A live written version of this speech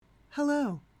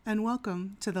Hello, and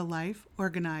welcome to the Life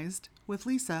Organized with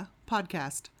Lisa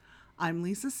podcast. I'm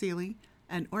Lisa Seeley,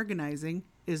 and organizing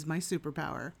is my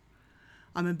superpower.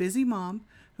 I'm a busy mom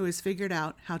who has figured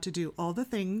out how to do all the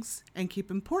things and keep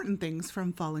important things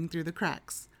from falling through the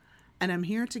cracks. And I'm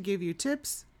here to give you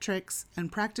tips, tricks,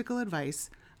 and practical advice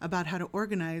about how to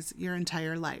organize your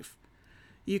entire life.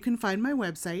 You can find my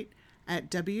website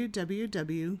at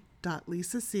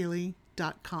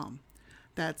www.lisaseeley.com.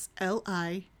 That's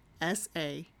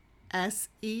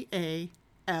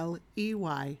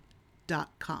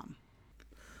LISASEALEY.com.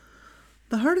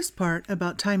 The hardest part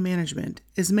about time management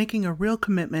is making a real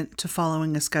commitment to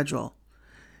following a schedule.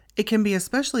 It can be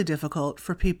especially difficult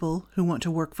for people who want to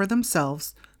work for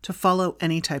themselves to follow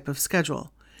any type of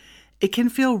schedule. It can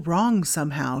feel wrong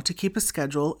somehow to keep a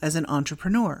schedule as an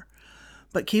entrepreneur,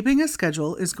 but keeping a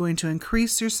schedule is going to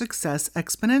increase your success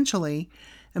exponentially,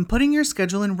 and putting your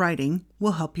schedule in writing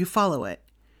will help you follow it.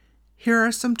 Here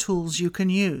are some tools you can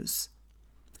use.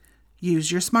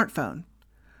 Use your smartphone.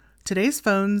 Today's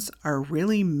phones are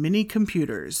really mini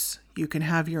computers. You can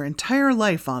have your entire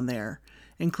life on there,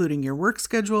 including your work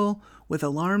schedule with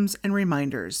alarms and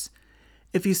reminders.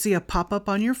 If you see a pop-up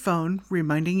on your phone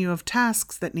reminding you of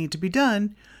tasks that need to be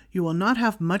done, you will not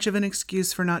have much of an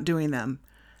excuse for not doing them,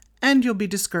 and you'll be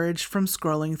discouraged from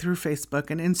scrolling through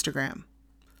Facebook and Instagram.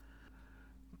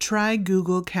 Try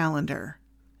Google Calendar.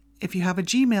 If you have a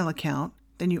Gmail account,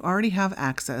 then you already have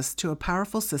access to a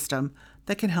powerful system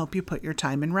that can help you put your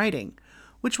time in writing,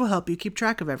 which will help you keep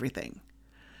track of everything.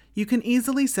 You can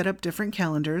easily set up different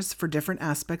calendars for different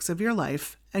aspects of your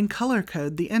life and color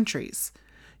code the entries.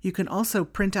 You can also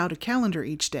print out a calendar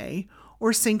each day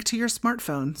or sync to your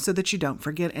smartphone so that you don't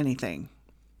forget anything.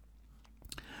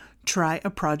 Try a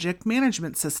project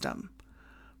management system.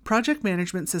 Project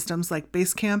management systems like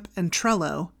Basecamp and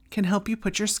Trello can help you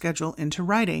put your schedule into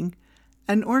writing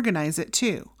and organize it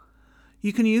too.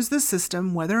 You can use this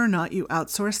system whether or not you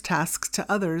outsource tasks to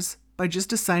others by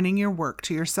just assigning your work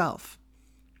to yourself.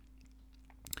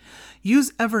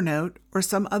 Use Evernote or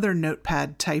some other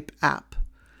notepad type app.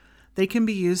 They can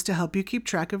be used to help you keep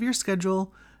track of your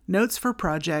schedule, notes for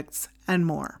projects, and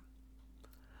more.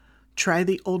 Try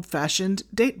the old-fashioned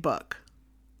date book.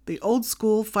 The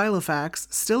old-school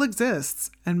Filofax still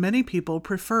exists, and many people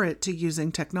prefer it to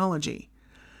using technology.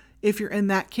 If you're in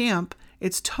that camp,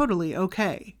 it's totally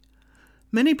okay.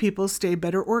 Many people stay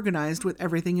better organized with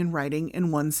everything in writing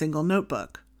in one single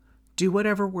notebook. Do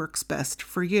whatever works best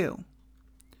for you.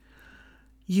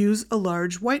 Use a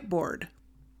large whiteboard.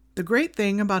 The great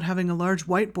thing about having a large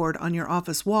whiteboard on your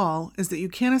office wall is that you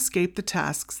can't escape the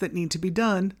tasks that need to be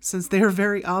done since they are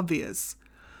very obvious.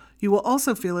 You will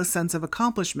also feel a sense of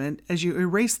accomplishment as you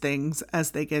erase things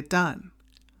as they get done.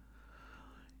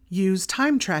 Use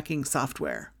time tracking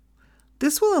software.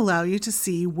 This will allow you to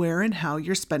see where and how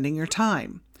you're spending your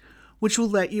time, which will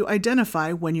let you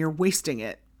identify when you're wasting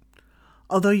it.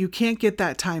 Although you can't get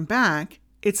that time back,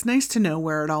 it's nice to know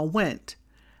where it all went,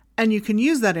 and you can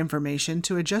use that information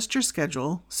to adjust your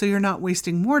schedule so you're not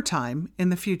wasting more time in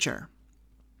the future.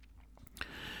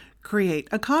 Create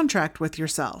a contract with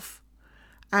yourself.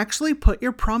 Actually put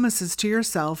your promises to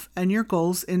yourself and your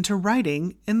goals into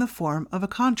writing in the form of a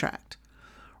contract.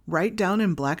 Write down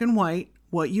in black and white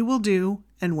what you will do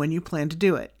and when you plan to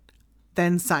do it.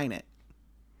 Then sign it.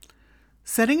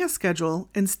 Setting a schedule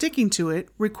and sticking to it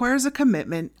requires a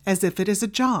commitment as if it is a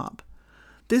job.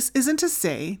 This isn't to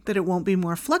say that it won't be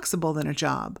more flexible than a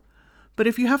job, but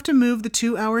if you have to move the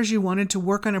 2 hours you wanted to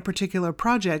work on a particular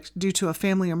project due to a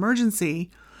family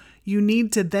emergency, you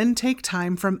need to then take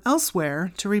time from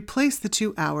elsewhere to replace the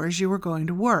 2 hours you were going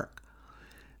to work.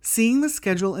 Seeing the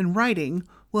schedule in writing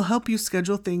will help you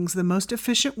schedule things the most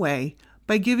efficient way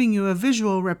by giving you a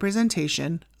visual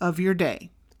representation of your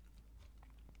day.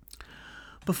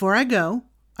 Before I go,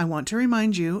 I want to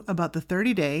remind you about the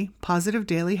 30-day Positive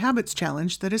Daily Habits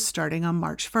Challenge that is starting on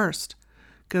March 1st.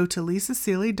 Go to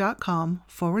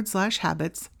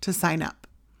lisaseeley.com/habits to sign up.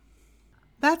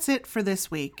 That's it for this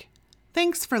week.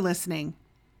 Thanks for listening.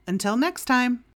 Until next time.